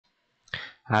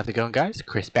How's it going, guys?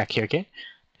 Chris back here again.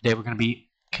 Today we're going to be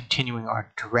continuing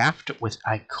our draft with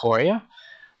Ikoria.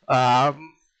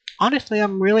 Honestly,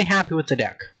 I'm really happy with the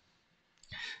deck.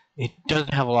 It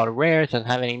doesn't have a lot of rares, doesn't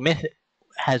have any mythic,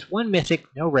 has one mythic,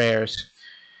 no rares,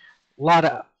 a lot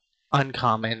of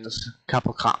uncommons,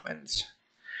 couple commons.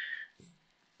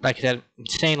 Like I said,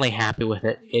 insanely happy with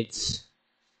it. It's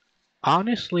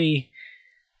honestly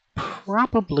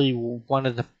probably one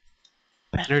of the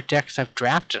better decks I've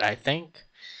drafted, I think.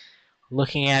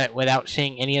 Looking at it without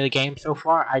seeing any of the games so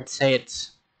far, I'd say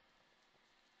it's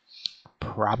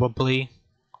probably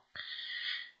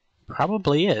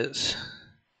is.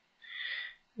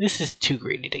 This is too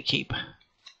greedy to keep.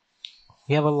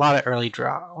 We have a lot of early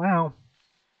draw. Well,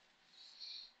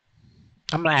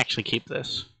 I'm gonna actually keep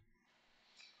this.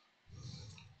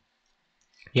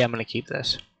 Yeah, I'm gonna keep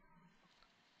this.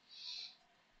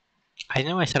 I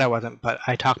know I said I wasn't, but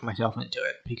I talked myself into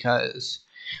it because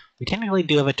we technically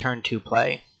do have a turn 2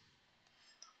 play.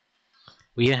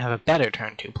 We even have a better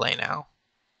turn 2 play now.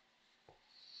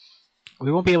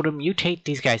 We won't be able to mutate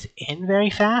these guys in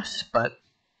very fast, but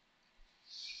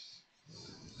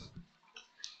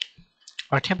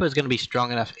our tempo is going to be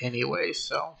strong enough anyway,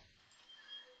 so.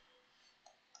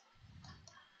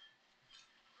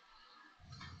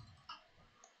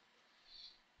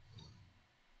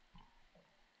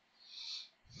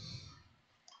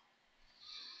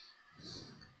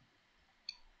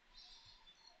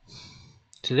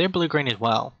 So they're blue-green as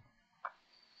well.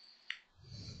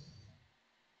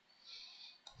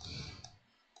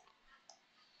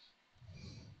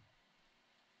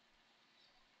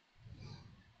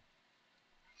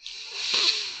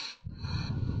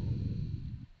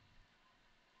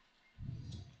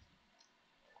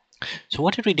 So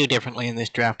what did we do differently in this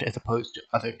draft as opposed to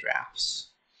other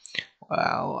drafts?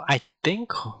 Well, I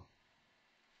think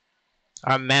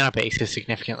our mana base is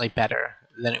significantly better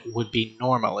than it would be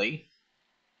normally.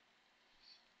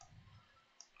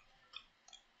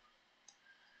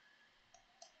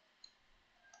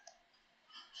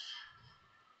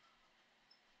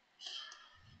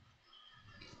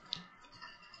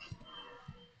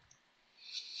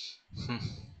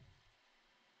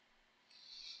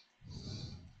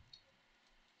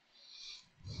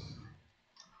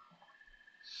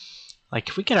 Like,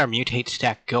 if we get our mutate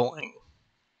stack going,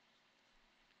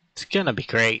 it's gonna be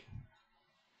great.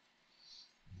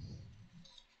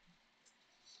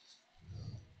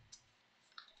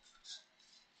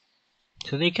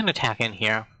 So they can attack in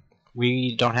here.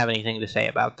 We don't have anything to say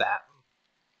about that.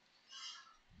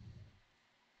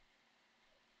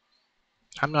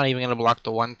 I'm not even gonna block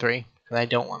the 1/3, because I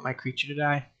don't want my creature to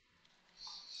die.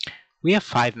 We have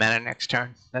 5 mana next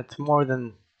turn. That's more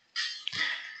than...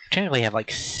 Technically have like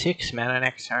 6 mana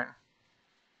next turn.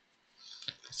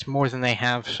 It's more than they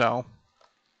have, so...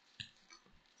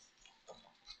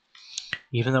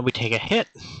 Even though we take a hit,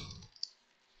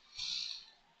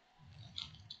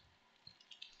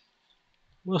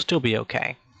 we'll still be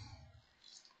okay.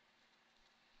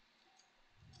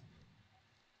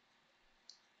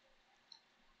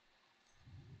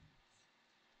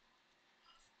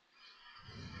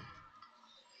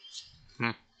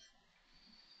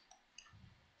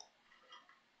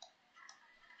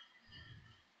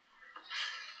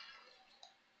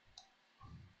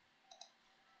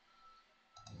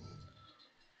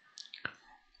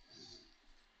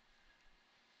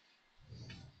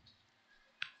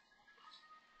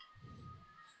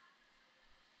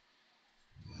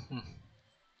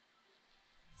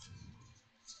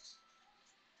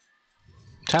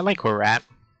 So I like where we're at.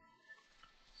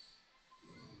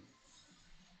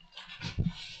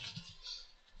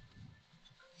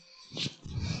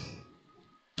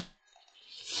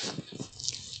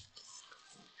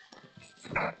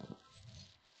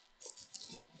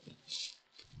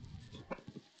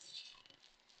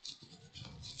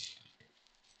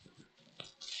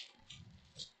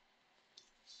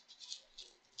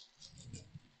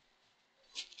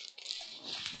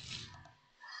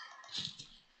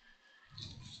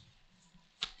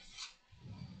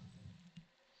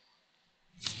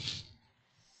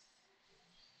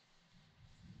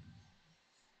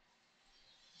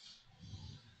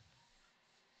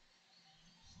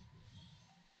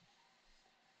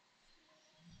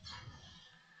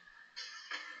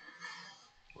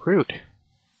 Rude.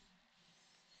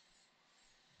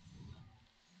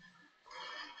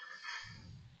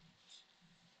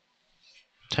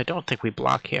 So I don't think we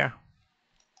block here.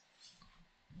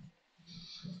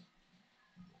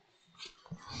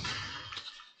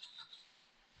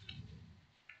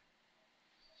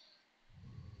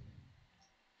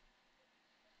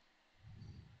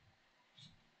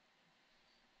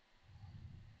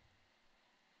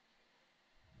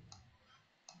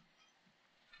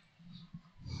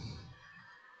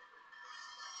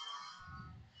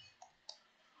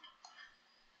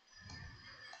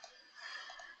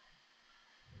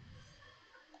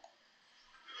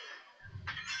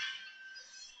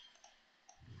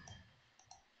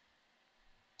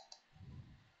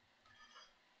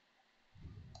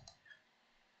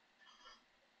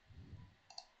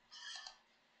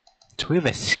 we have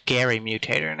a scary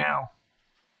mutator now.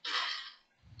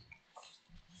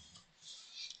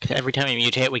 Because every time we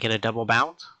mutate, we get a double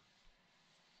bounce.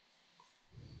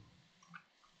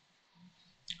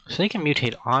 So they can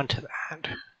mutate onto that.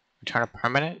 Return a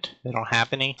permanent. They don't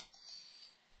have any.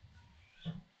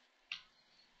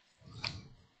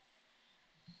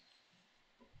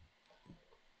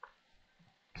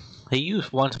 They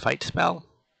use one fight spell.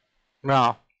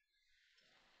 No.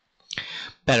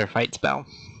 Better fight spell.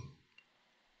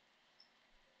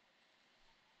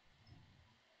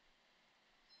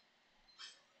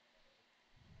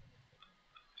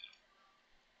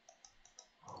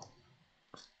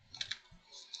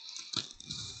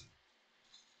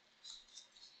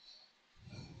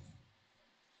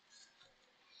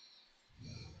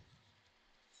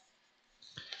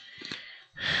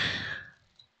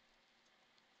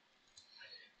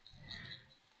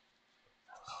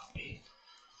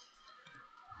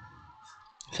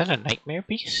 Is that a nightmare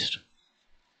beast?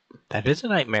 That is a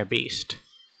nightmare beast.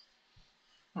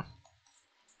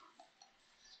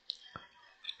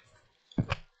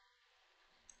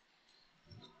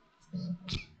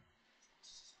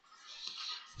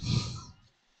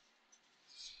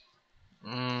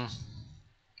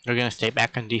 They're gonna stay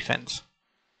back on defense.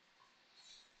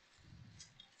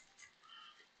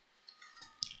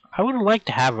 I would like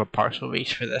to have a partial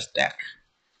beast for this deck.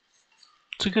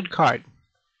 It's a good card.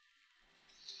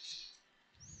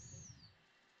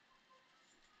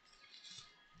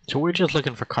 So we're just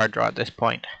looking for card draw at this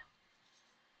point.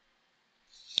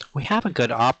 We have a good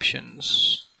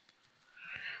options.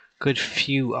 Good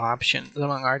few options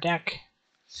among our deck.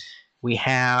 We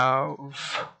have...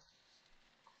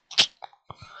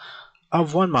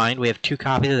 Of One Mind, we have 2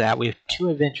 copies of that. We have 2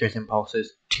 Adventurous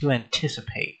Impulses, 2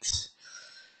 Anticipates.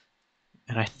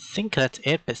 And I think that's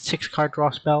it, but 6 card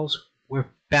draw spells. We're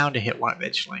bound to hit one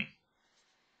eventually.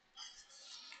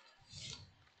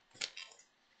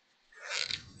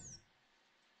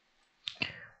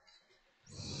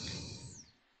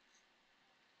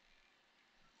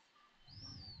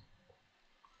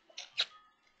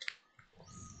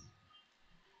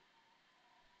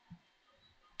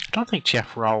 I don't think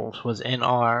Jeff Rolls was in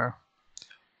our...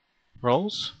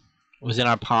 Rolls? Was in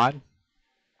our pod?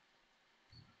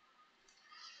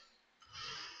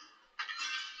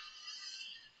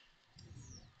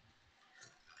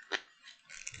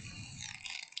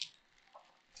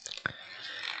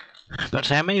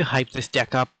 But I may hype this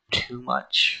deck up too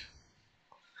much.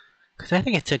 Because I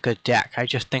think it's a good deck. I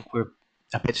just think we're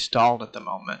a bit stalled at the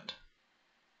moment.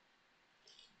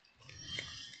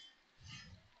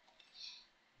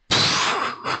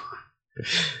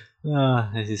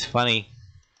 This is funny.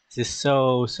 This is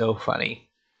so funny.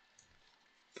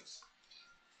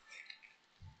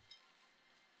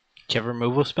 Do you have a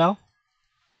removal spell?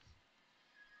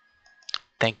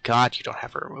 Thank God you don't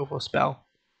have a removal spell.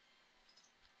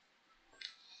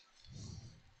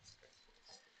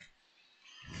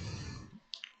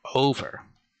 Over.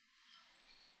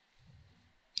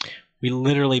 We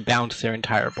literally bounced their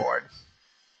entire board.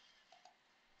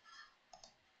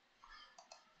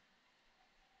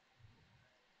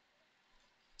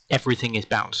 Everything is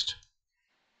bounced.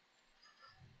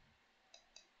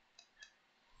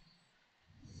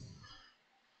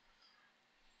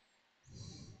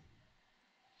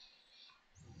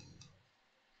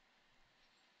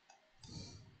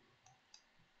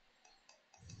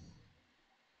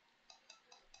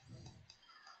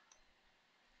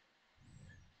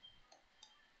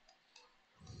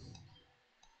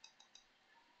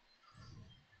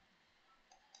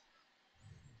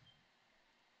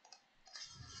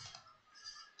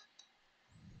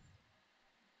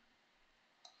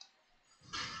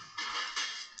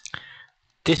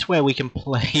 This way we can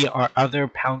play our other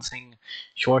pouncing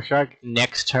Shore Shark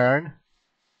next turn.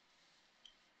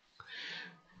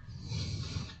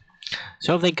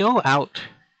 So if they go out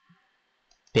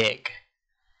big,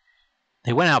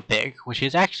 they went out big, which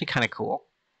is actually kind of cool.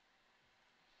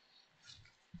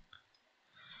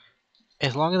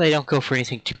 As long as they don't go for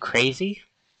anything too crazy,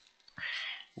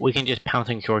 we can just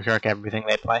pouncing Shore Shark everything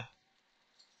they play.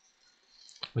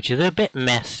 Which is a bit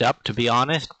messed up, to be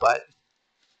honest, but...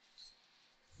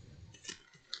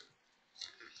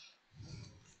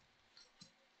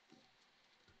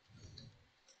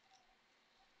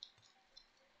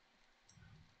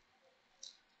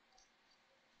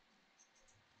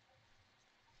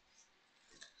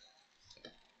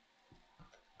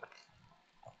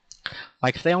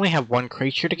 Like, if they only have one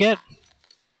creature to get...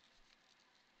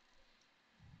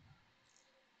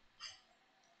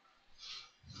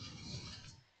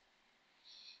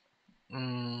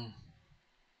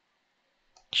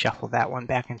 Shuffle that one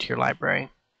back into your library.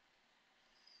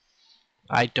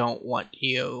 I don't want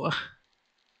you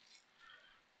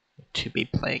to be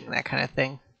playing that kind of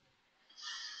thing.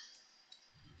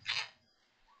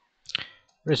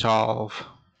 Resolve.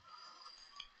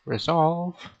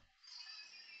 Resolve.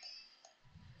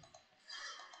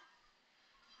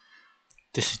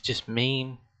 This is just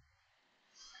mean.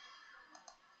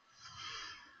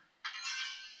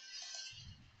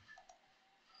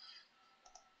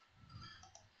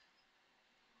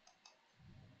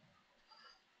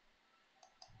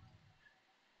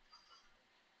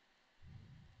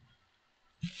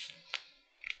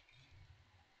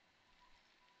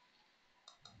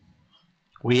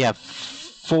 We have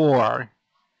four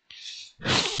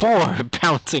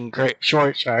bouncing great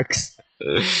short sharks.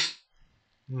 What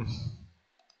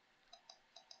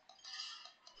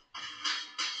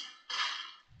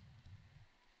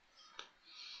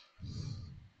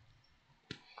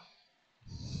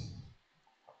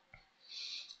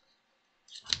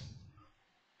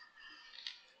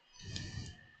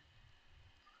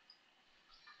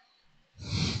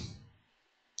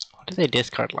did they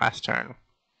discard last turn?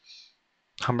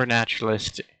 Humber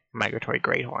Naturalist, Migratory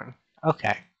Greathorn.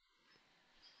 Okay.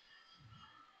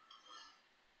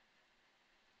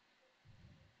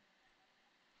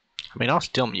 I mean, I'll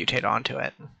still mutate onto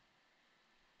it.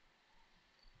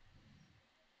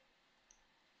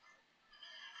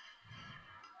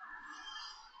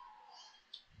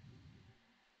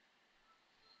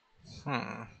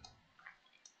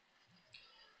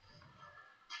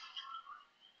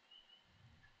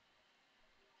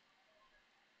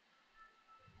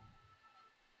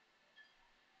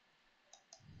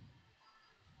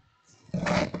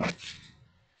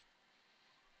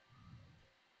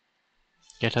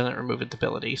 It doesn't remove its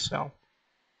ability, so.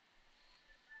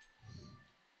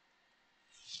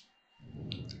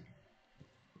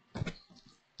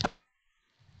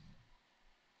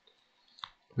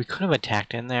 We could have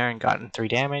attacked in there and gotten 3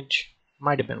 damage.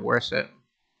 Might have been worth it.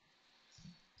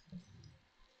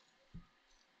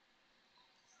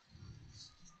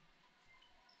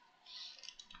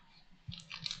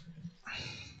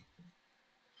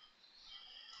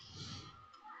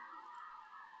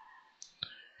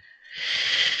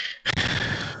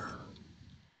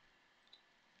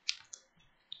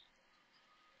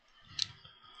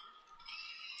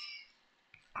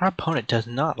 Our opponent does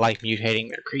not like mutating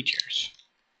their creatures.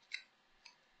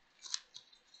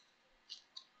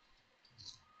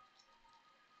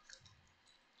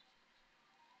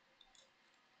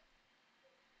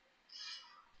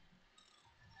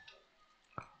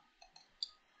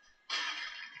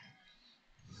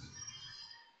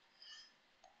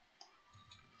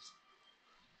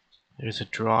 There's a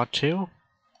draw 2.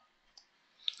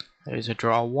 There's a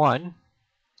draw 1.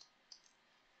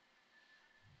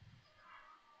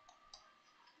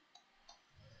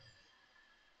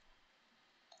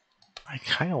 I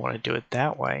kind of want to do it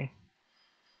that way.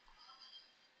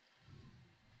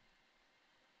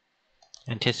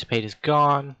 Anticipate is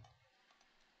gone.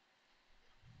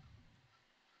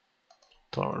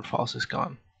 Thorn Falls is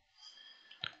gone.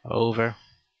 Over.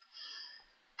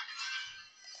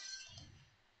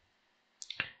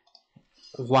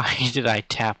 Why did I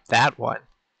tap that one?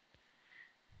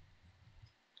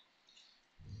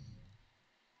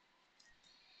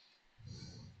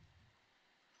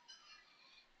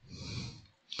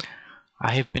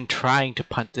 I have been trying to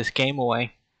punt this game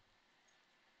away.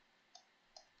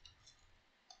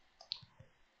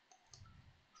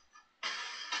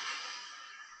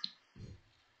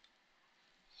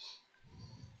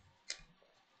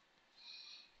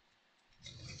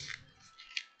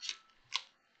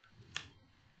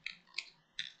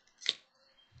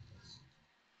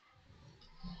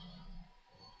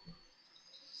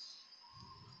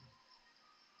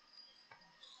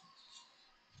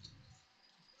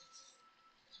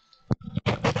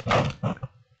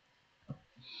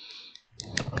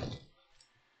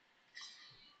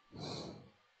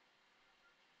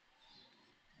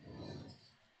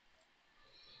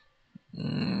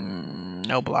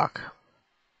 No block.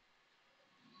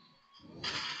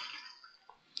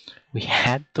 We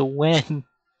had the win.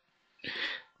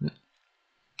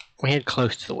 We had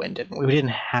close to the win, didn't we? We didn't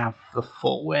have the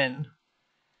full win.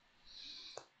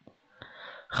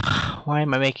 Why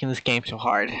am I making this game so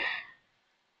hard?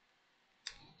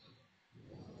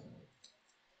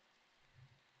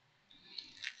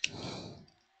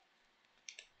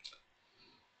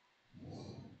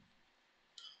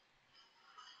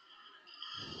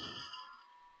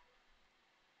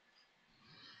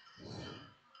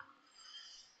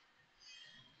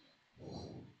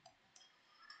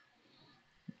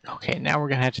 Okay, now we're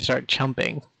gonna have to start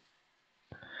jumping.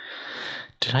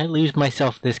 Did I lose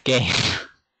myself this game?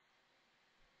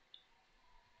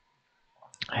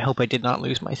 I hope I did not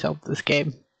lose myself this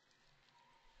game.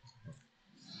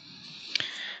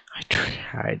 I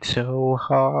tried so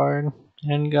hard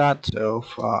and got so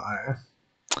far.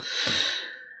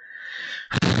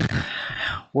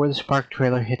 Where the Spark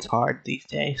trailer hits hard these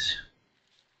days.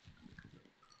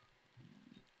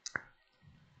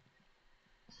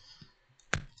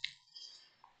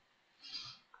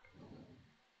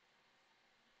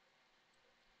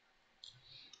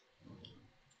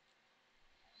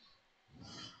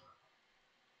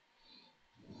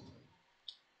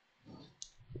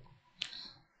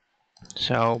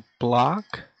 So,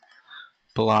 block,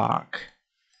 block,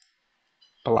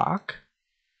 block.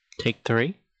 Take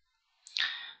 3.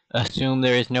 Assume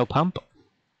there is no pump.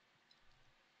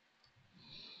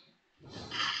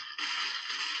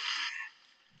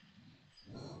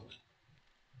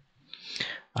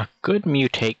 A good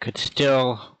mutate could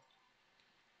still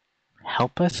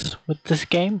help us with this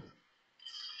game.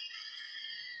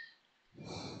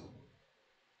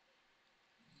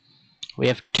 We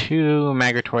have 2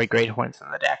 Migratory Great Horns in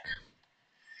the deck.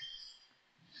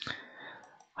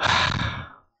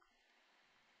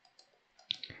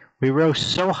 We rose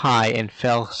so high and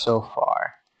fell so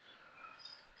far.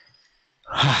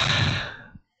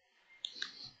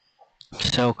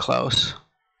 So close.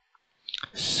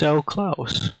 So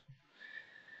close.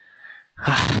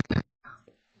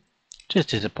 Just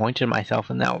disappointed myself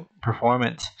in that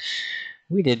performance.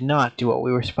 We did not do what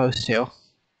we were supposed to.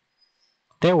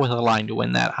 There was a line to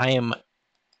win that. I am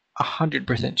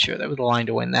 100% sure there was a line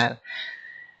to win that.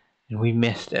 And we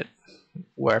missed it,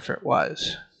 wherever it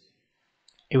was.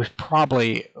 It was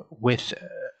probably with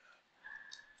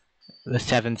the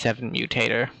 7/7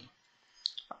 mutator.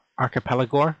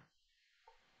 Archipelagore.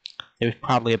 It was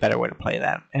probably a better way to play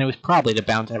that. And it was probably to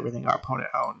bounce everything our opponent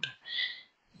owned.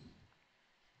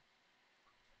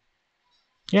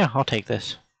 Yeah, I'll take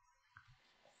this.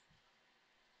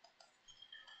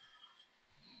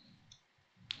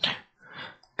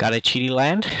 Got a cheaty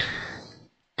land.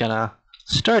 Gonna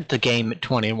start the game at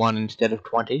 21 instead of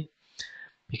 20.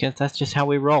 Because that's just how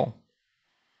we roll.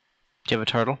 Do you have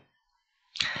a turtle?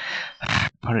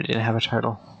 Opponent didn't have a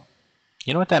turtle.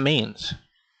 You know what that means?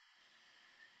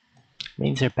 It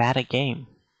means they're bad at game.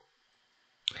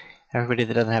 Everybody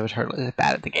that doesn't have a turtle is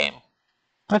bad at the game.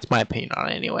 That's my opinion on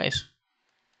it anyways.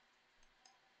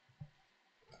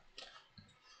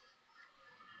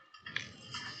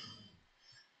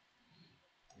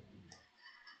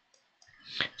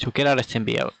 So get out a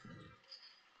symbiote.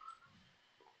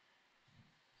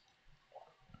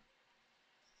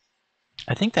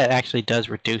 I think that actually does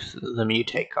reduce the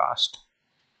mutate cost.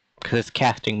 Because it's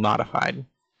casting modified.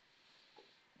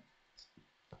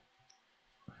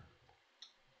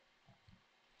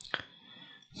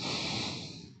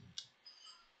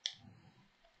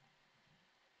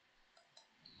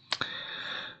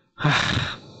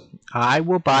 I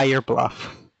will buy your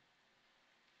bluff.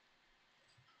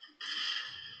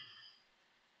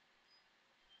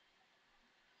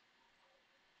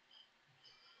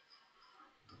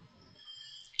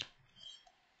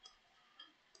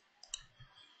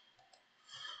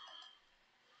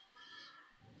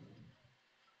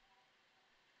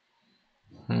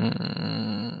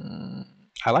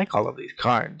 I like all of these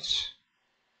cards.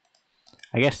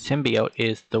 I guess Symbiote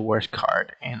is the worst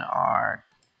card in our...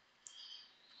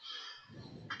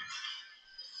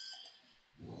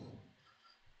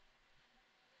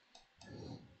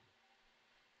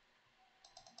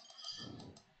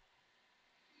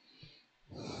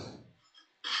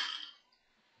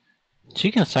 So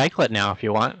you can cycle it now if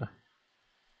you want.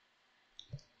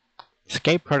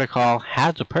 Escape Protocol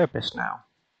has a purpose now.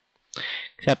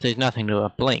 Except there's nothing to a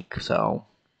blink, so...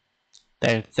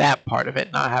 There's that part of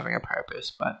it not having a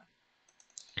purpose, but...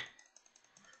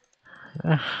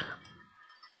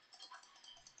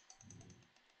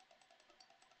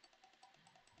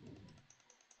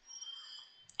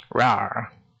 Rawr.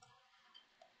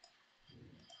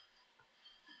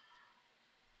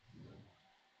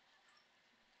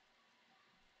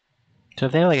 So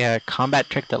if they have like a combat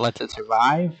trick that lets it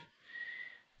survive,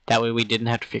 that way we didn't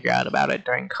have to figure out about it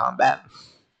during combat.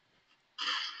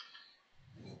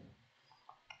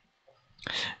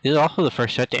 This is also the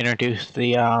first set to introduce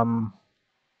the, well,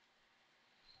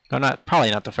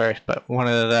 probably not the first, but one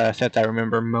of the sets I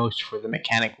remember most for the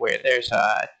mechanic where there's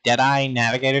a Deadeye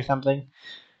Navigator something.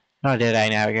 Not a Deadeye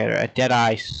Navigator, a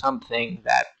Deadeye something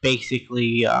that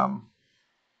basically,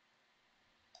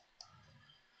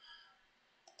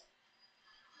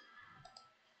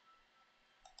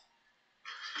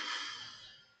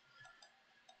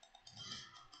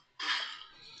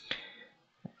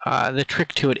 the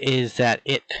trick to it is that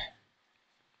it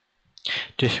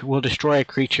will destroy a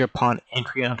creature upon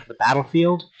entry onto the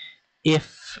battlefield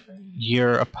if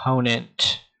your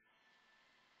opponent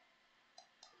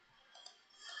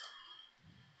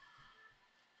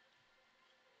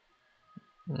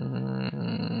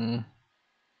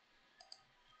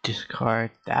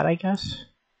discard that, I guess.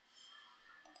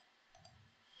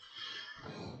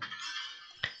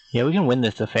 Yeah, we can win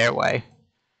this a fair way.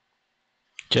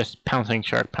 Just pouncing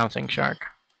shark, pouncing shark.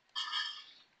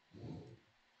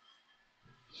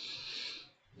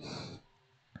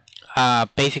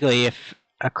 Basically, if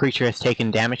a creature has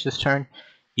taken damage this turn,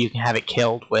 you can have it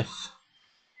killed with...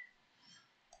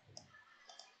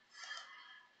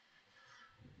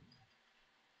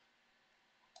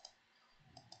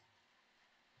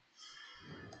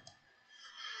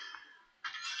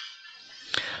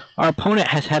 Our opponent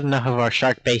has had enough of our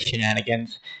shark-based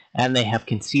shenanigans, and they have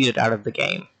conceded out of the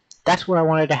game. That's what I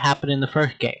wanted to happen in the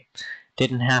first game.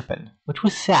 Didn't happen, which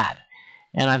was sad.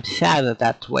 And I'm sad that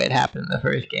that's the way it happened in the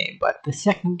first game, but the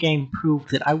second game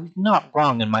proved that I was not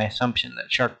wrong in my assumption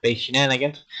that shark-based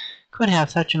shenanigans could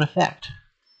have such an effect.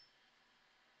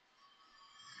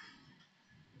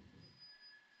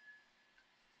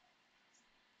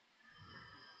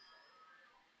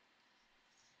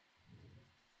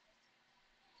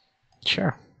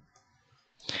 Sure.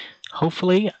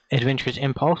 Hopefully, Adventurous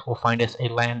Impulse will find us a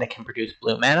land that can produce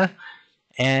blue mana,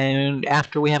 and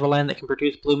after we have a land that can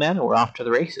produce blue mana, we're off to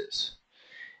the races.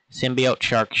 Symbiote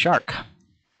Shark Shark.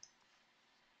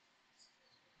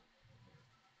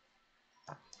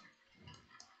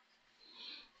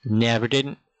 Never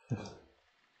didn't.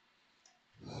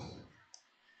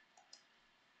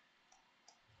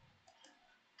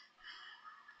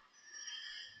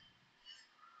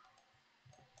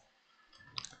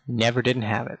 Never didn't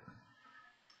have it.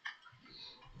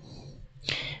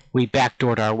 We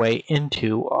backdoored our way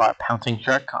into our Pouncing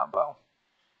Shark combo,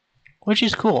 which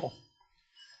is cool.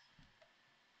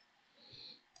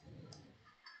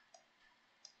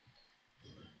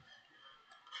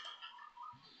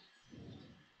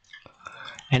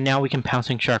 And now we can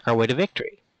Pouncing Shark our way to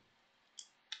victory.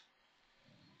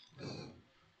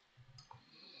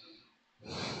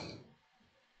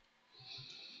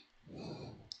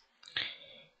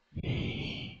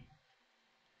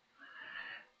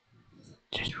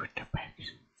 Just with the backs.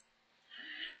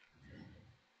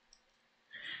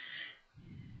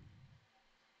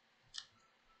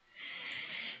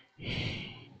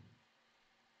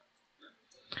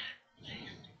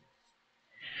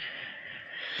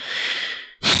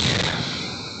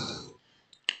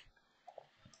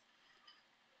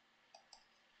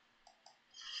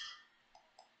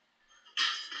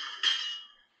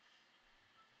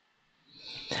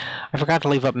 I forgot to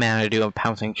leave up mana to do a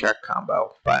Pouncing Shark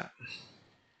combo, but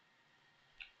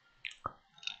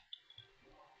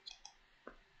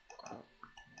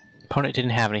opponent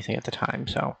didn't have anything at the time,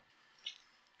 so...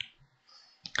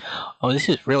 Oh, this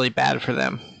is really bad for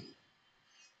them.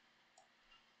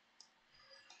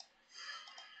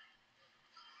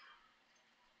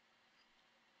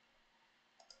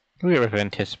 We would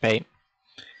anticipate.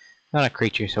 Not a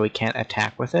creature, so we can't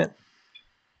attack with it.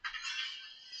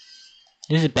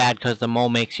 This is bad because the mole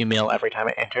makes you mill every time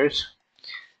it enters.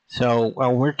 So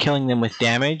while we're killing them with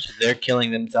damage, they're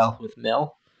killing themselves with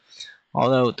mill.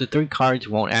 Although the 3 cards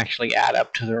won't actually add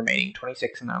up to the remaining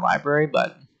 26 in our library,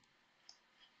 but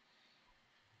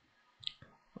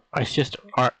it's just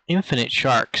our infinite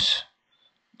sharks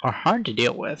are hard to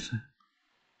deal with.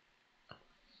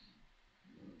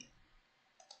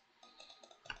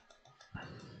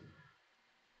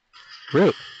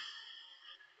 Root.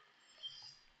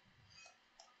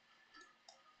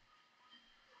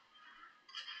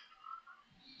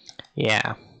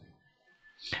 Yeah.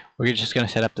 We're just going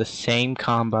to set up the same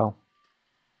combo.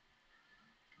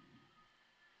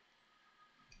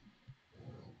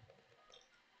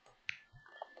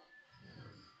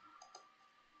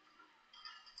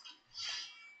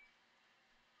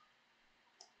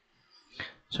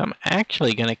 So I'm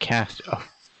actually going to cast a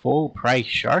full price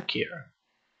shark here,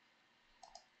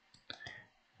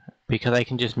 because I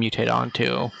can just mutate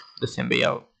onto the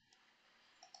symbiote.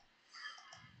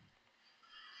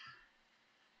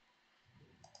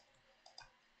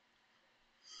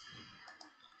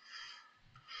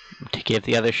 To give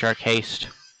the other shark haste.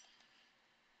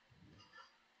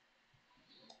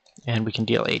 And we can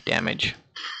deal 8 damage.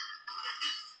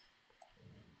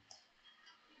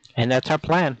 And that's our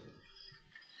plan.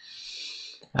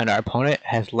 And our opponent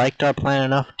has liked our plan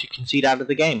enough to concede out of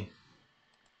the game.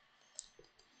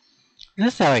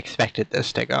 This is how I expected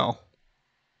this to go.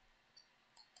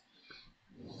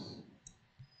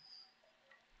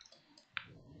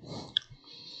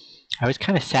 I was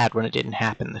kind of sad when it didn't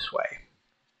happen this way.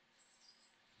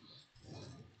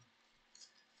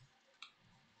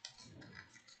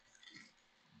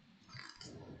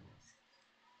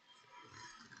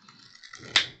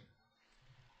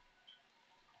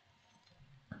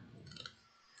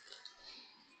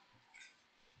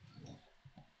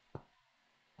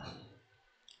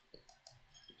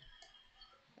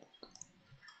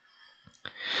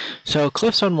 So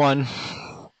Cliffzone 1,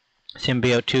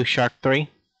 Symbiote 2, Shark 3.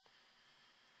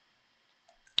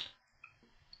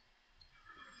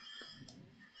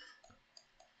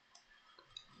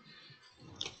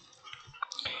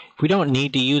 If we don't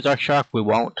need to use our shark, we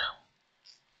won't.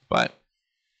 But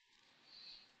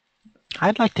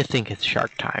I'd like to think it's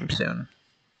shark time soon.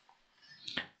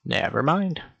 Never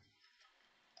mind.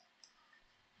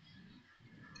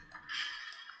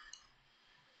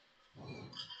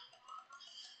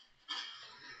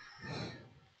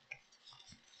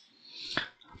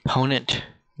 Opponent,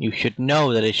 you should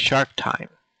know that it's shark time.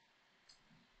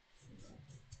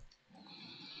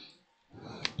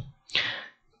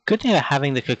 Good thing about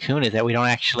having the cocoon is that we don't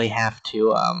actually have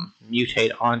to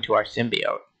mutate onto our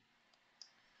symbiote.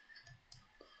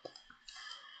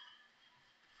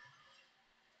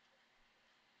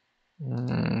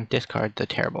 Discard the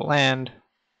terrible land.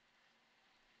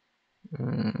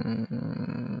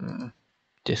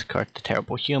 Discard the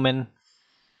terrible human.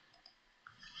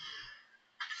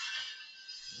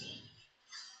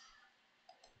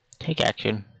 Take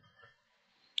action.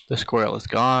 The squirrel is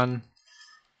gone.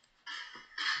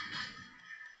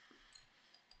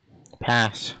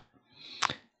 Pass.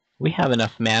 We have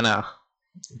enough mana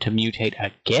to mutate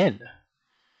again.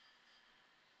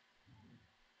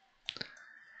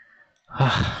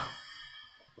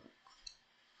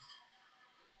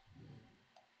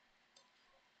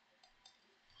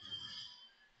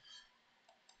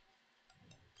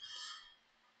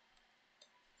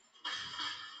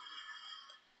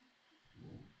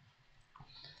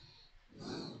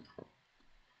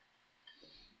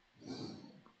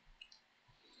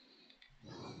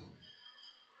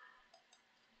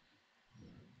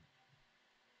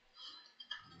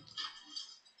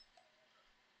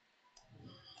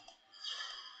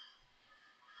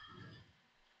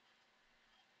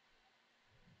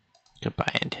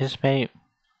 Goodbye, anticipate.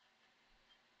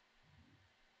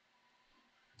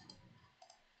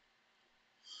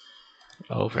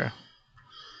 Over.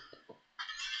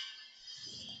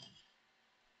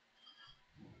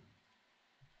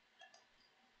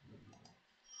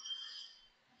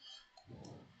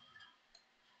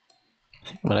 I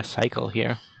think I'm gonna cycle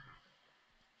here.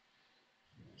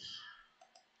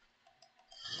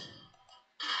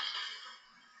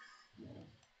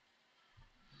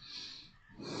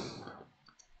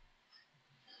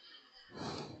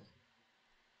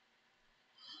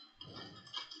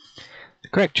 The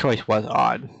correct choice was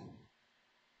odd.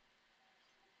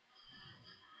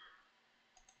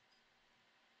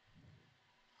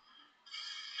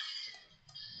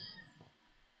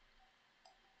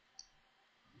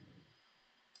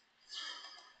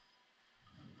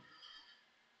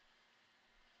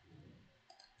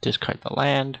 Discard the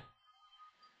land.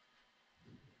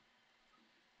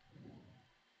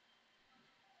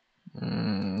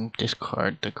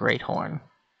 Discard the Great Horn.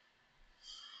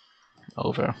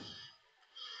 Over.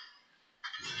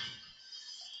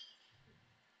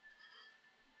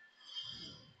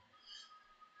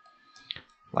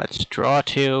 Let's draw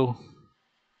 2.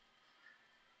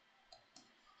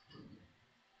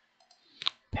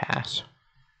 Pass.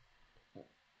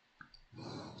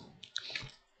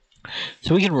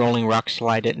 So we can Rolling Rock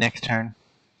slide it next turn.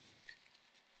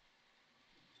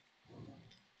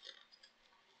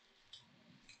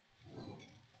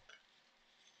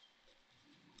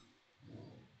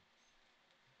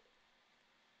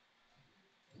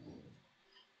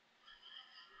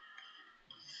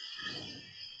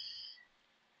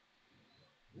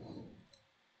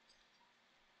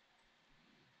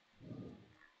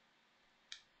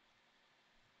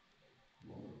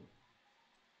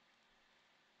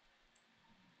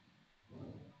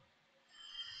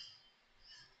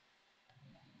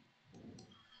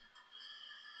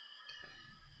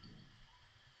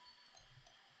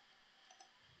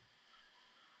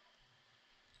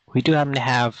 We do happen to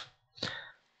have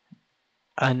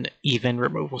an even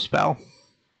removal spell.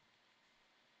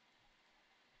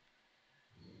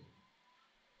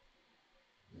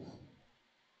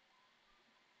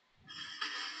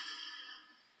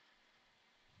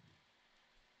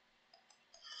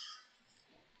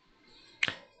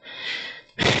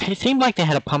 It seemed like they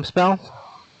had a pump spell.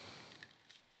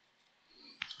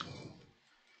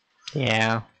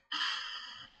 Yeah.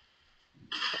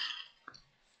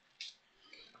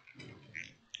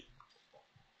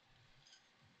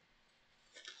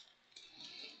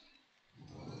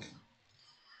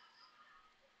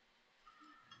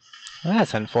 Well,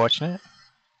 that's unfortunate.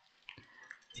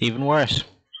 It's even worse.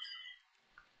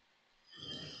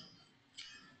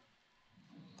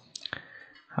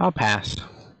 I'll pass.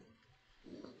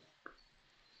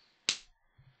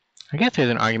 I guess there's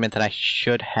an argument that I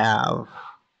should have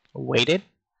waited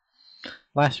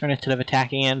last turn instead of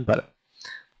attacking in, but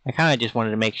I kind of just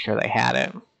wanted to make sure they had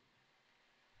it.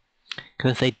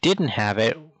 Because if they didn't have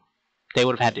it, they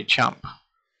would have had to jump.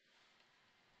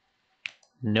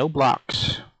 No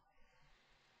blocks.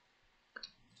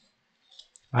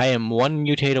 I am one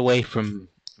mutate away from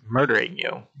murdering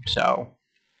you, so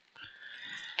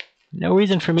no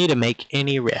reason for me to make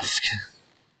any risk.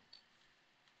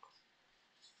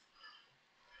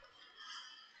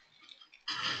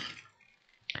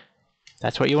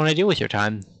 That's what you want to do with your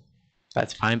time.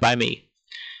 That's fine by me.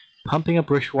 Pumping a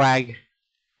bushwag,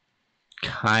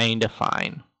 kinda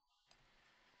fine.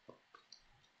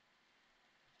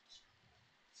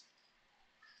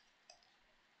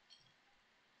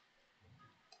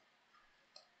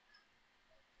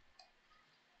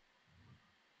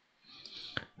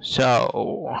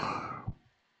 So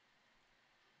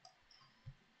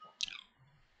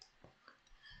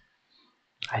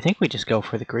I think we just go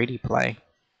for the greedy play.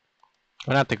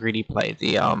 Well, not the greedy play,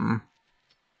 the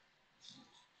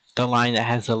line that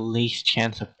has the least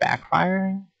chance of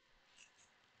backfiring.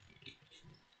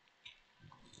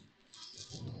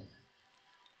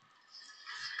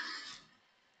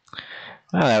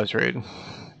 Well, that was rude.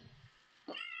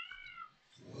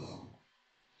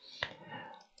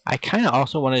 I kind of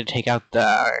also wanted to take out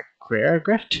the Guerrero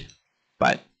Grift,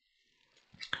 but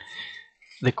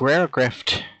the Guerrero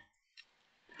Grift,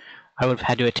 I would have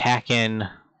had to attack in,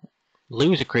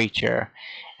 lose a creature,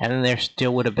 and then there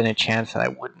still would have been a chance that I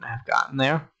wouldn't have gotten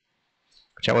there,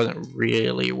 which I wasn't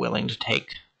really willing to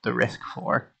take the risk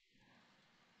for.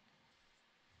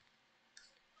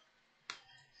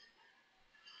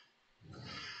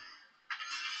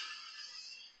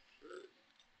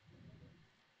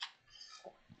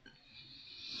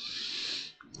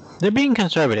 They're being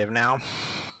conservative now,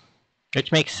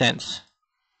 which makes sense.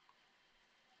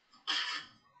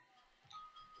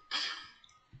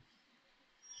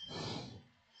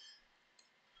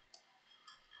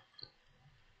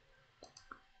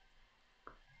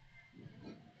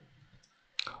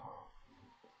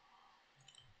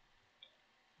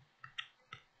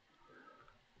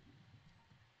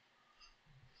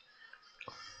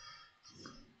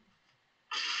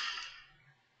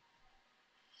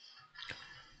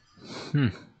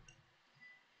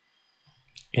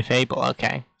 If able,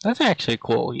 okay. That's actually a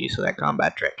cool use of that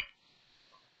combat trick.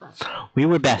 We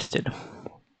were bested.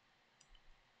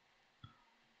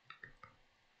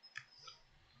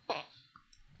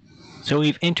 So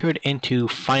we've entered into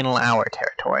final hour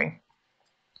territory.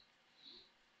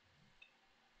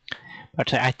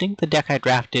 But I think the deck I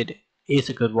drafted is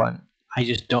a good one. I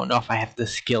just don't know if I have the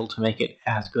skill to make it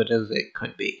as good as it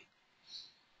could be.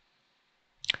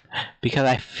 Because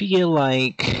I feel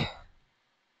like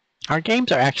our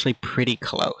games are actually pretty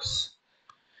close.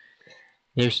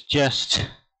 There's just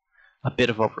a bit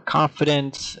of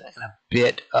overconfidence and a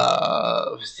bit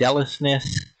of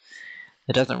zealousness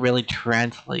that doesn't really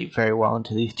translate very well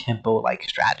into these tempo-like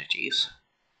strategies.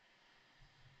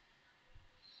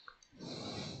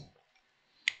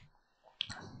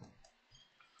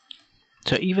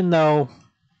 So even though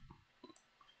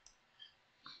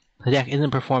the deck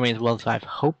isn't performing as well as I've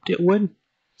hoped it would,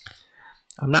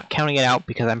 I'm not counting it out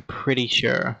because I'm pretty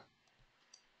sure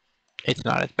it's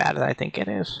not as bad as I think it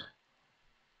is.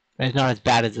 It's not as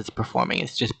bad as it's performing,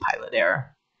 it's just pilot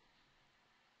error.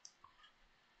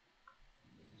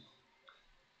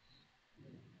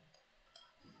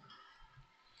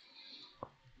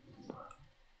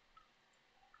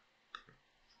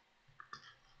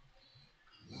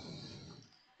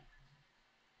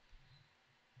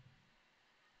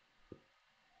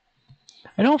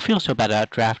 I don't feel so bad about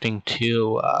drafting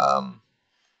two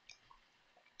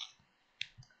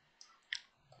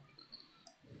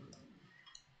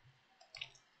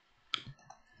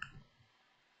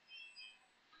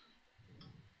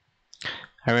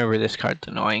I remember this card's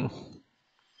annoying.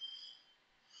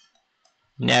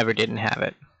 Never didn't have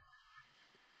it.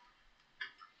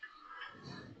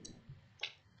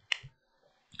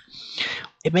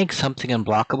 It makes something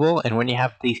unblockable, and when you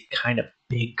have these kind of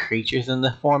big creatures in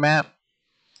the format,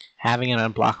 having an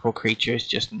unblockable creature is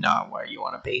just not where you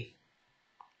want to be.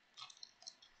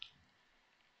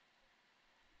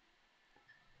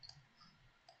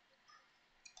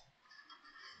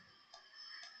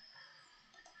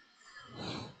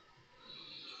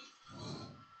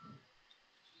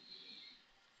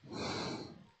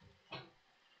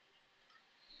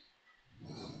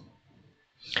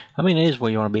 I mean, it is where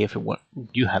you want to be if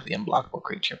you have the unblockable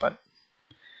creature, but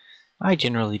I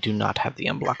generally do not have the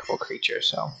unblockable creature,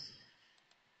 so.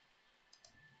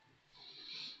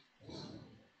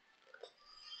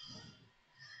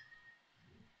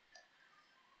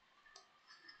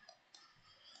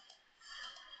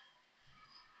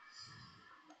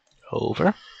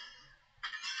 Over.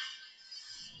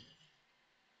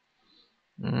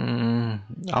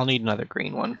 I'll need another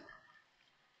green one.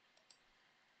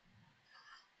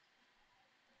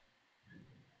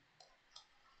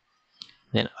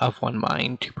 Then of one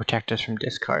mine to protect us from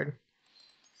discard.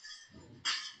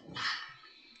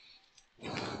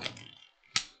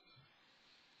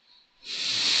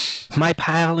 My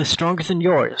pile is stronger than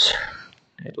yours,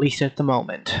 at least at the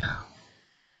moment.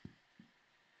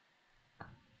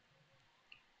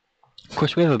 Of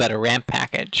course, we have a better ramp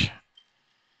package.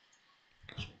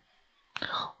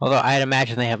 Although I'd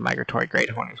imagine they have Migratory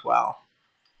Greathorn as well.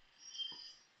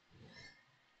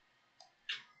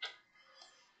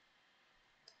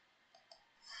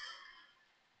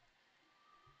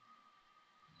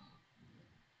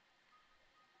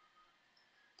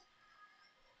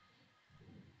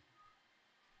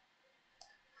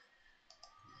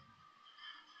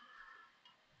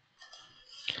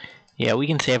 Yeah, we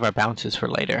can save our bounces for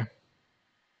later.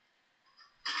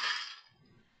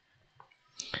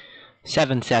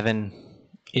 7/7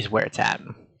 is where it's at.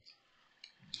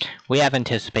 We have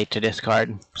Anticipate to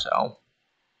discard, so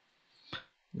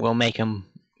we'll make him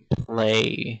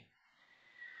play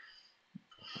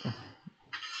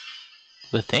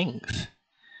the things.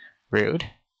 Rude.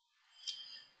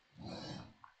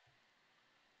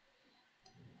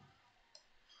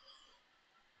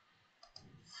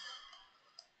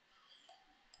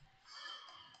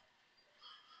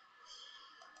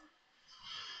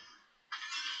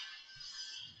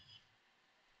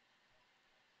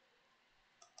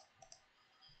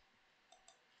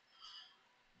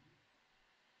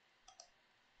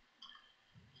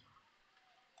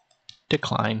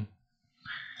 Decline.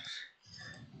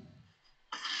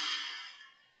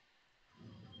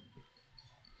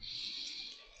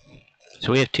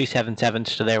 So we have 2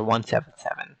 7/7s to their 1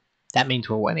 7/7. That means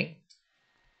we're winning.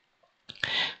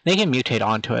 They can mutate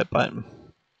onto it, but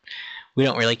we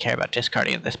don't really care about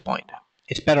discarding at this point.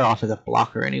 It's better off as a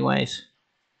blocker anyways.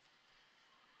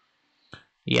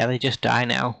 Yeah, they just die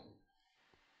now.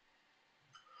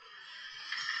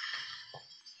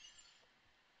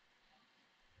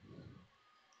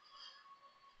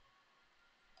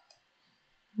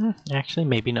 Actually,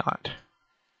 maybe not.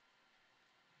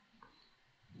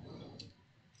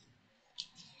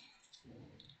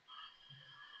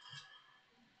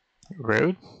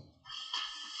 Rude.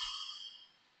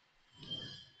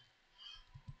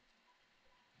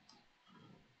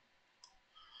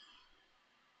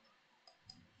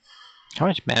 How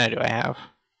much mana do I have?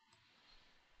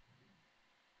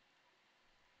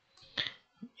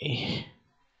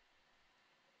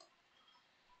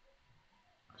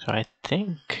 So I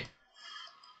think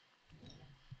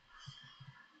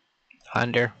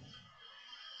under.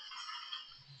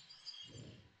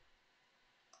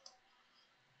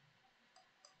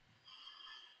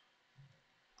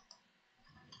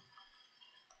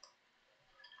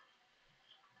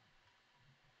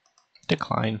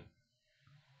 Decline.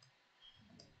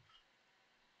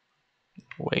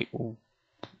 Wait.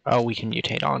 Oh, we can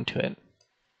mutate onto it.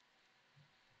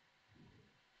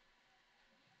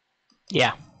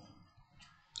 Yeah.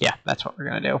 Yeah, that's what we're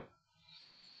gonna do.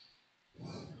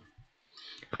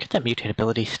 Look at that mutate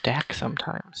ability stack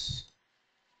sometimes.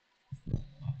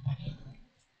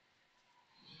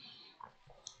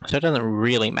 So it doesn't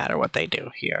really matter what they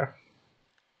do here.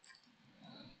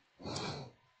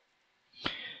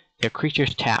 Their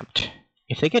creatures tapped.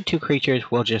 If they get 2 creatures,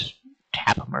 we'll just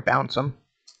tap them or bounce them.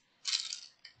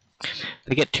 If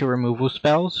they get 2 removal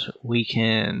spells, we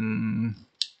can...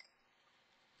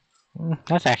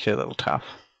 That's actually a little tough.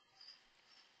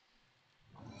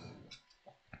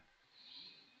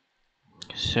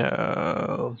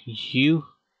 So you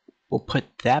will put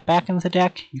that back in the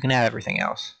deck. You can have everything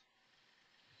else.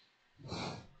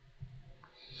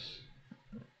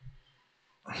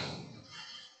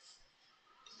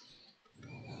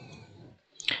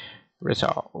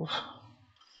 Resolve.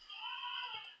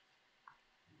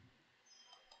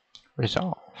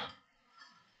 Resolve.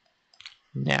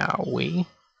 Now we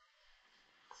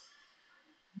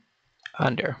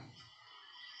under.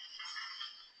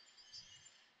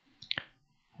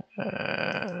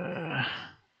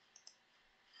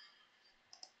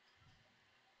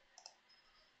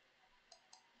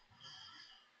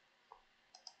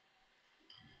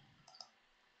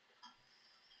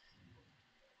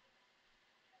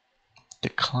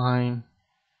 Decline.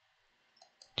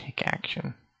 Take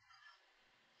action.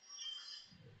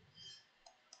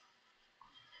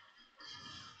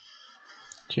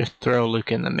 Just throw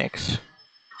Luke in the mix.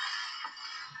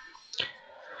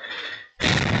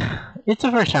 It's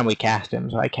the first time we cast him,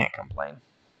 so I can't complain.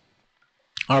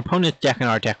 Our opponent's deck and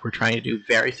our deck were trying to do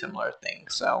very similar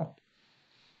things, so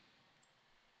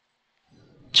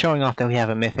showing off that we have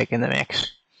a mythic in the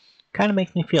mix kind of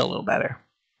makes me feel a little better,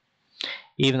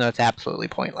 even though it's absolutely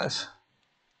pointless.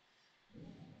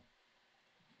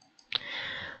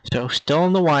 So, still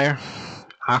on the wire,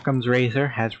 Occam's Razor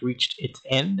has reached its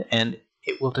end, and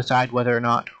it will decide whether or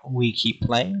not we keep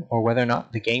playing, or whether or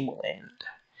not the game will end.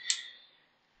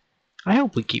 I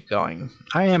hope we keep going.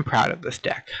 I am proud of this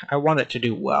deck. I want it to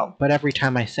do well, but every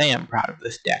time I say I'm proud of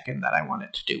this deck and that I want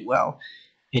it to do well,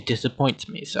 it disappoints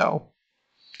me, so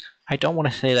I don't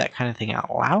want to say that kind of thing out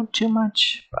loud too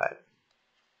much, but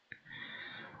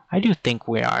I do think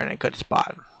we are in a good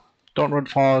spot. Thornwood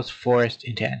Falls, Forest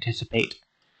into Anticipate.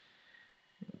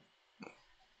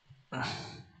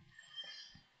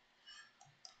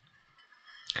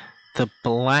 The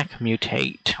Black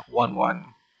Mutate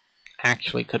 1/1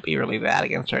 actually could be really bad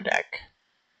against our deck.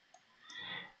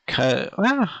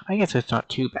 Well, I guess it's not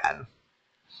too bad.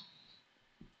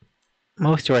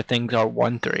 Most of our things are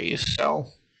 1/3s,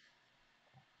 so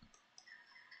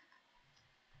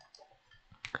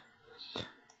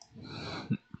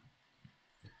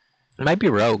it might be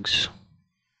Rogues.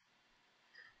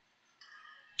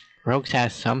 Rogues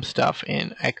has some stuff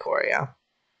in Ikoria.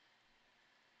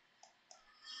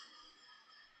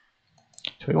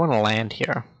 So we want to land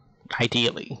here,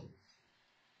 ideally.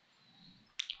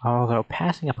 Although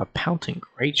passing up a Pouncing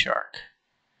Great Shark.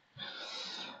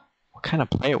 What kind of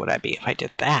player would I be if I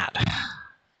did that?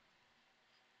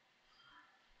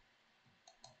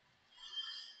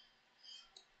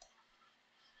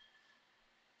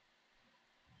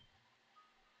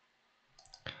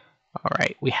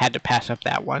 Alright, we had to pass up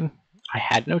that one. I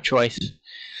had no choice.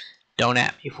 Don't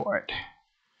at me for it.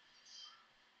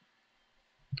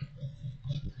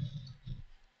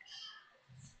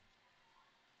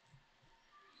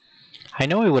 I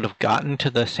know we would have gotten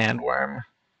to the Sandworm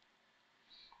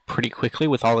pretty quickly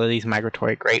with all of these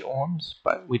Migratory Great Orms,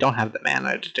 but we don't have the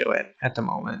mana to do it at the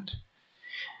moment.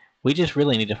 We just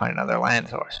really need to find another land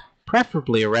source.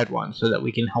 Preferably a red one, so that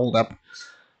we can hold up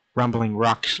Rumbling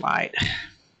Rock Slide.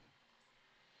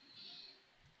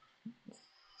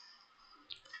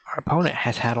 Our opponent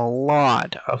has had a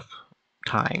lot of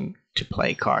time to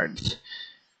play cards,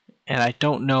 and I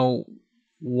don't know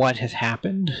what has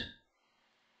happened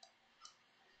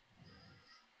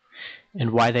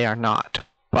and why they are not,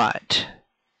 but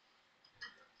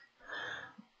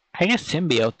I guess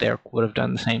Symbiote there would have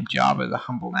done the same job as a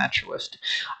Humble Naturalist.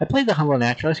 I played the Humble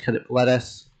Naturalist because it let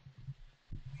us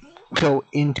go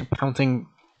into Pouncing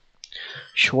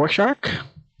Shore Shark.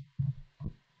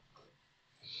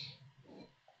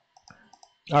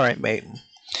 Alright, mate.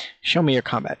 Show me your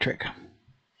combat trick.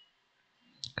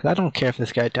 Because I don't care if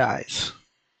this guy dies.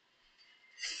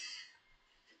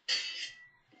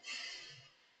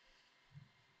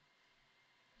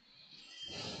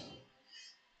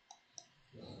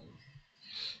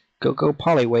 Go,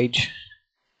 Polywage.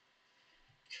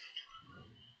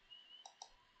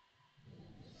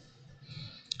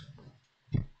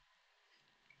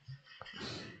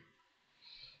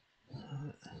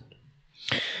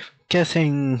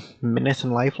 Guessing Menace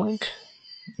and Lifelink?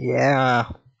 Yeah.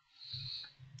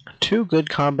 Two good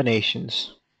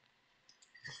combinations.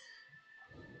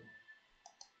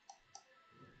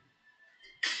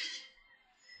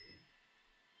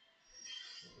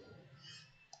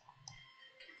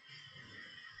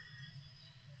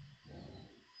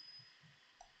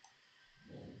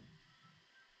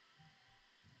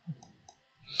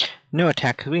 No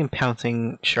attack, because we've been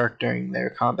Pouncing Shark during their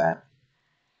combat.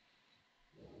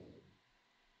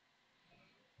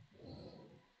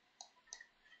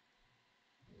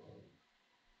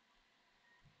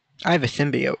 I have a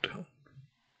Symbiote.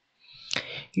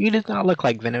 He does not look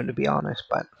like Venom, to be honest,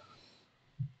 but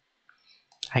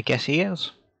I guess he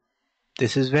is.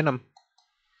 This is Venom.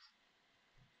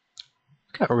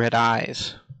 He's got red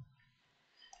eyes.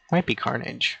 Might be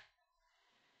Carnage.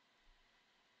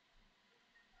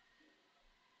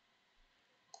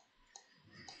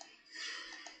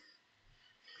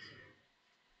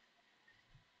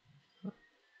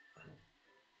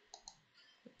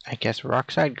 I guess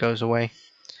Rockside goes away.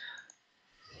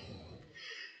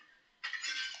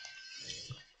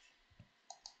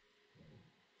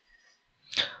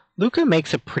 Luca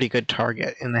makes a pretty good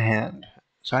target in the hand,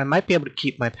 so I might be able to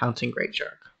keep my Pouncing Great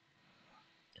Shark,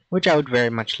 which I would very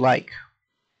much like.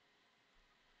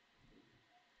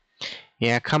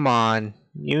 Yeah, come on.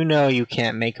 You know you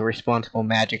can't make a responsible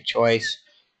magic choice.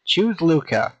 Choose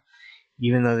Luca,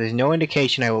 even though there's no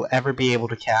indication I will ever be able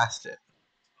to cast it.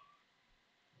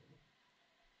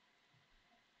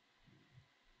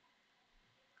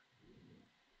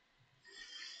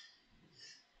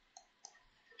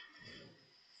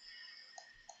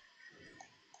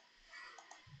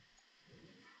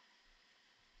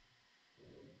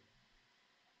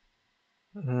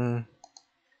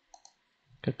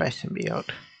 Goodbye, symbiote.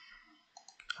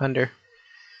 Under.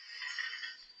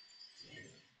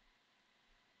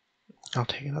 I'll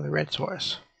take another red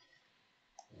source.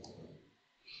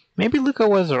 Maybe Luca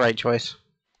was the right choice.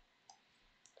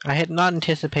 I had not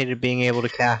anticipated being able to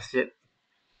cast it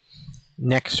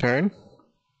next turn.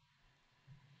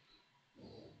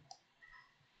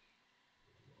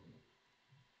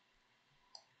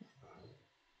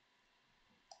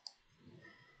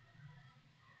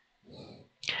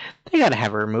 They gotta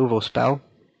have a removal spell.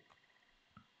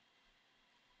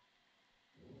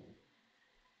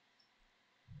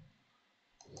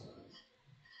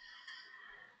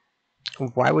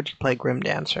 Why would you play Grim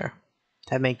Dancer?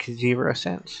 That makes 0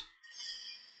 sense.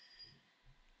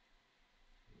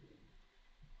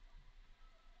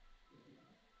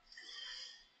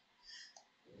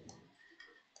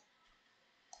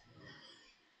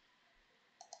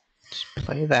 Just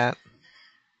play that.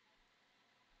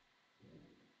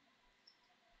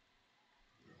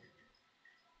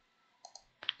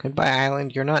 Goodbye,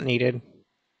 island. You're not needed.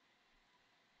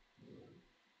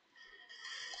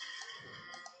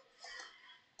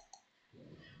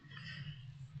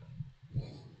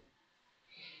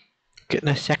 Getting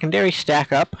a secondary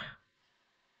stack up.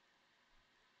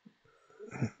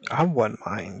 I wouldn't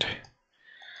mind.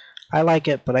 I like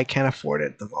it, but I can't afford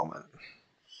it at the moment.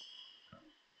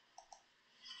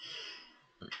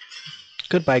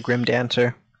 Goodbye, Grim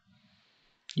Dancer.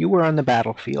 You were on the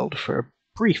battlefield for a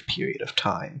brief period of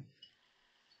time.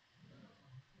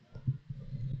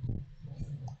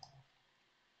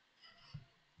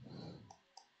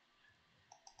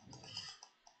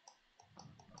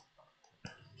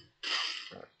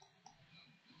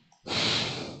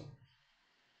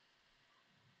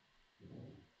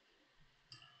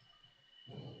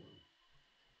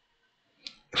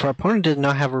 If our opponent does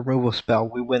not have a removal spell,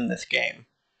 we win this game.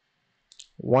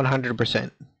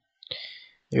 100%.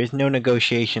 There is no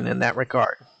negotiation in that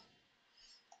regard.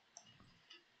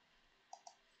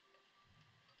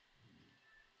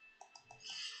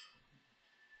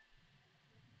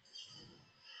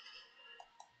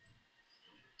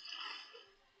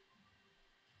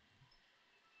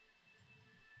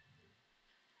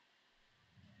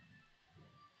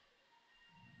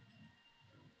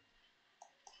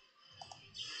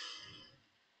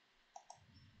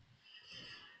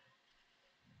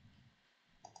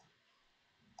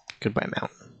 Goodbye,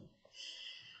 Mountain.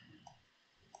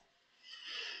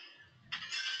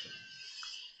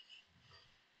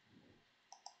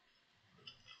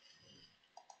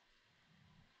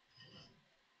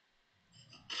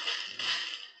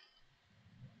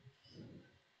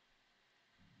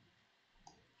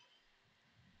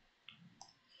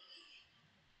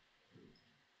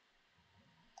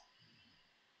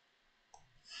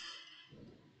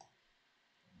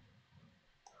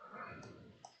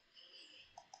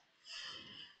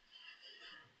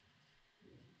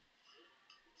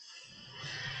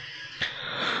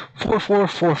 Four, four,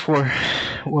 four, four.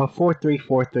 Well,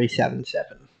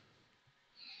 4-3-4-3-7-7.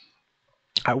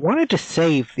 I wanted to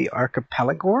save the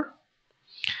Archipelagor,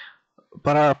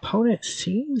 but our opponent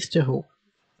seems to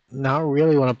not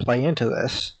really want to play into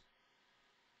this.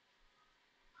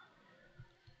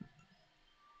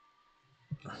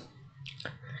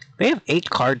 They have 8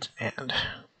 cards in hand.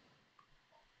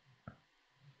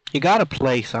 You gotta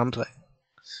play something.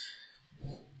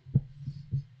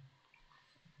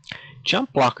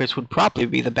 Jump blockers would probably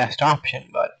be the best option,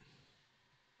 but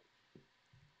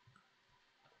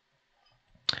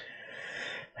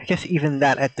I guess even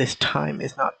that at this time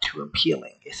is not too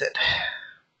appealing, is it?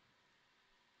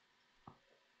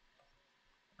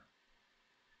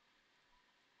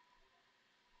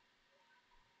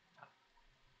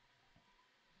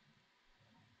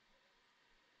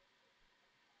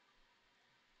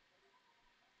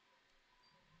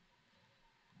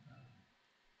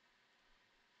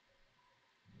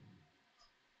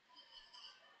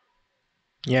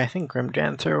 Yeah, I think Grim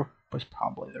Dancer was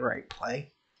probably the right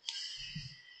play.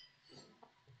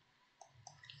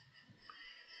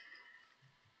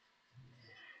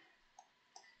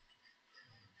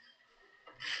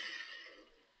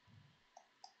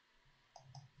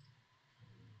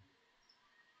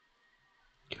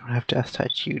 You don't have Death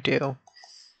Touch, you do.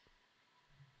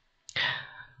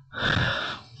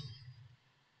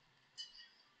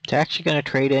 They're actually going to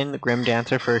trade in the Grim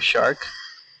Dancer for a shark.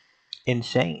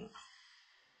 Insane.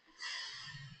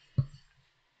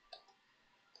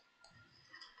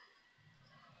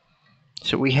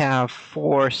 So we have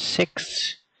 4,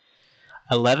 6,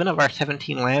 11 of our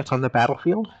 17 lands on the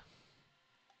battlefield.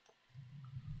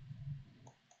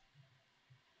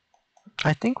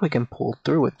 I think we can pull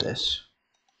through with this.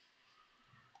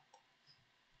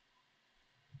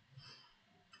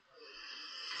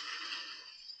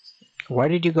 Why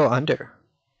did you go under?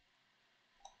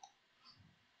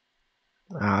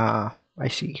 Ah, I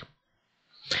see.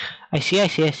 I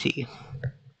see.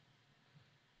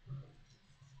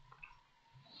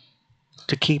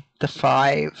 To keep the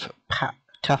 5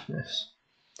 toughness.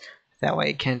 That way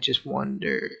I can't just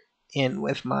wander in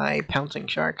with my pouncing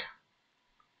shark.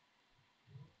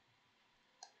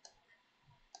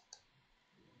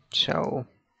 So...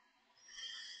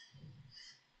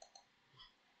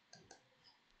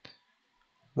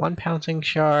 one pouncing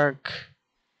shark.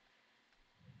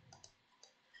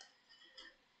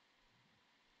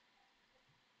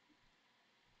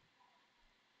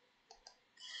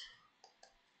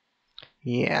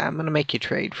 Yeah, I'm gonna make you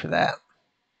trade for that.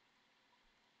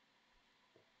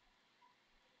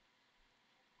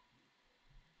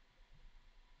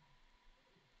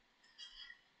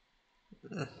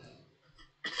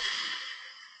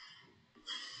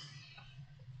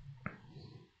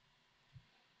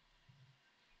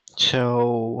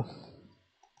 So...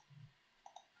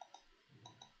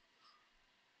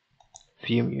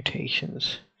 few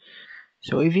mutations.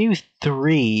 So we've used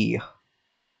 3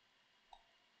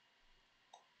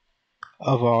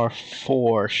 of our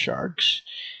 4 sharks,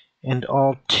 and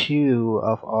all 2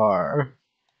 of our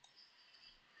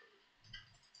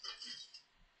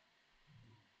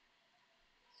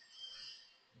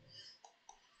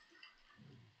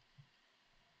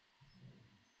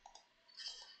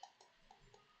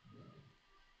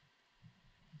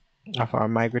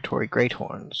migratory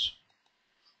greathorns.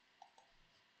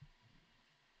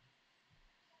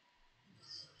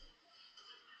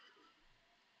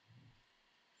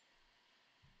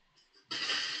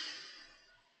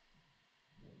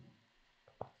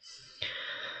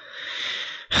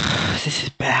 This is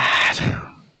bad.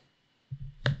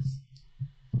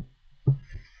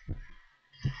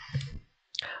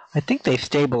 I think they've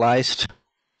stabilized.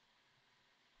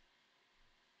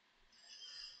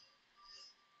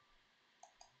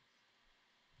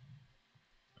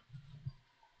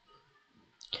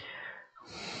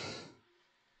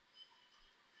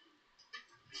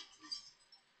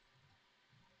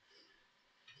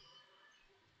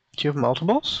 Do you have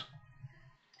multiples?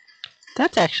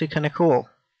 That's actually kind of cool.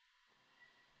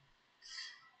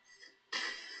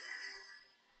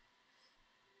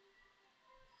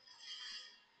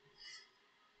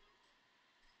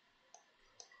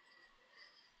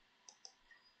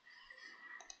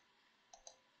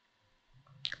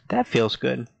 That feels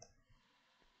good.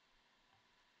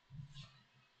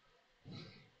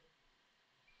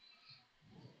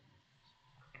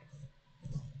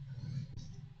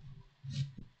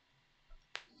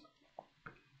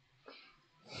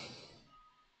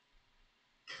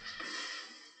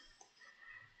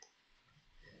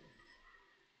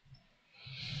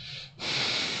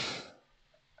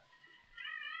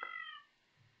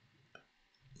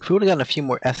 If we would have gotten a few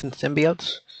more Essence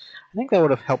Symbiotes, I think that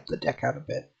would have helped the deck out a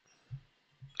bit.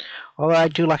 Although I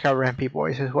do like our Rampy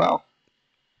Boys as well.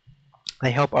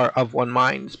 They help our of one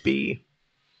minds be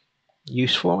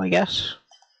useful, I guess.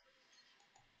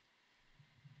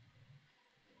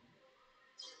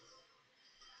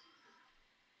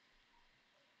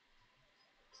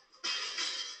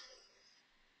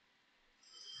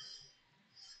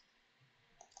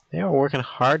 They are working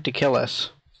hard to kill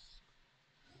us.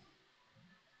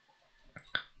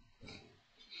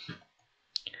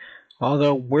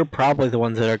 Although we're probably the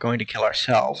ones that are going to kill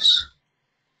ourselves.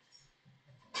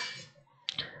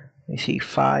 I see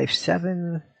 5,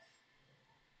 7.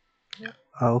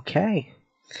 Okay.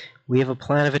 We have a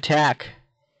plan of attack.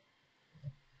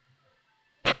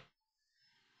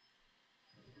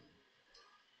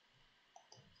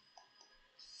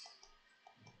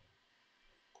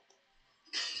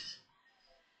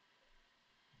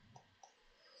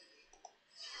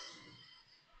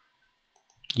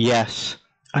 Yes,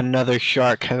 another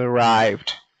shark has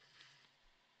arrived.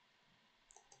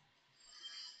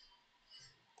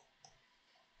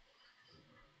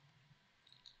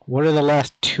 What are the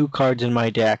last 2 cards in my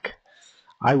deck?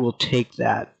 I will take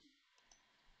that.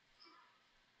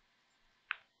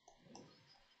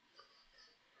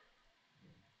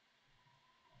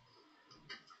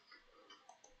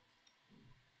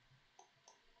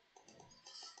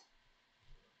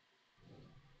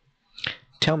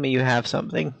 Tell me you have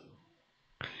something.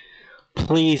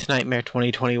 Please, Nightmare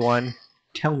 2021,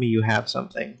 tell me you have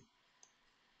something.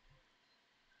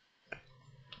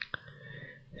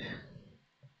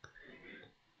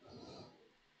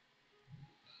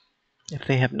 If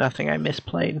they have nothing, I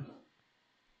misplayed.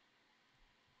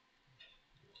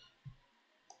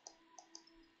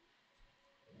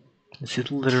 This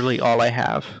is literally all I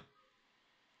have.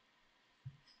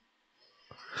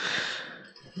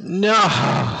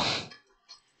 No!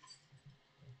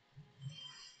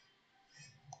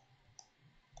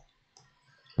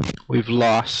 We've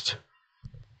lost.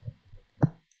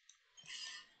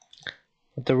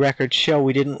 But the records show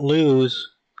we didn't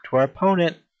lose to our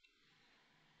opponent.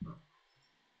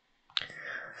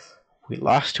 We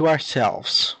lost to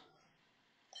ourselves.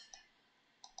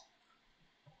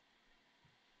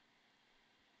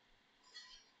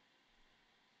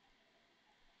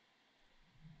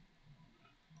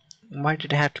 Why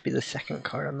did it have to be the second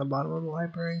card on the bottom of the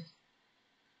library?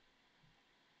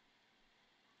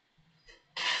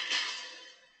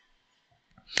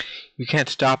 You can't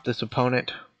stop this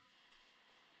opponent.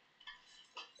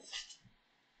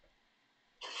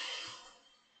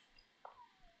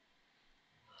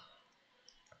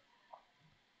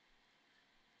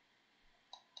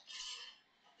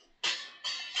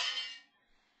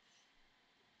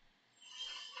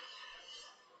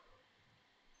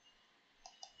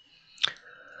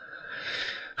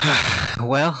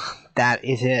 Well, that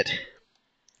is it.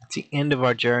 It's the end of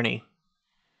our journey.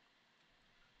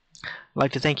 I'd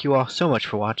like to thank you all so much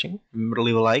for watching. Remember to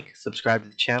leave a like, subscribe to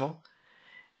the channel,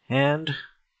 and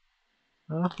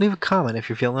leave a comment if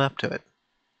you're feeling up to it.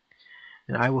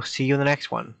 And I will see you in the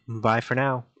next one. Bye for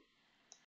now.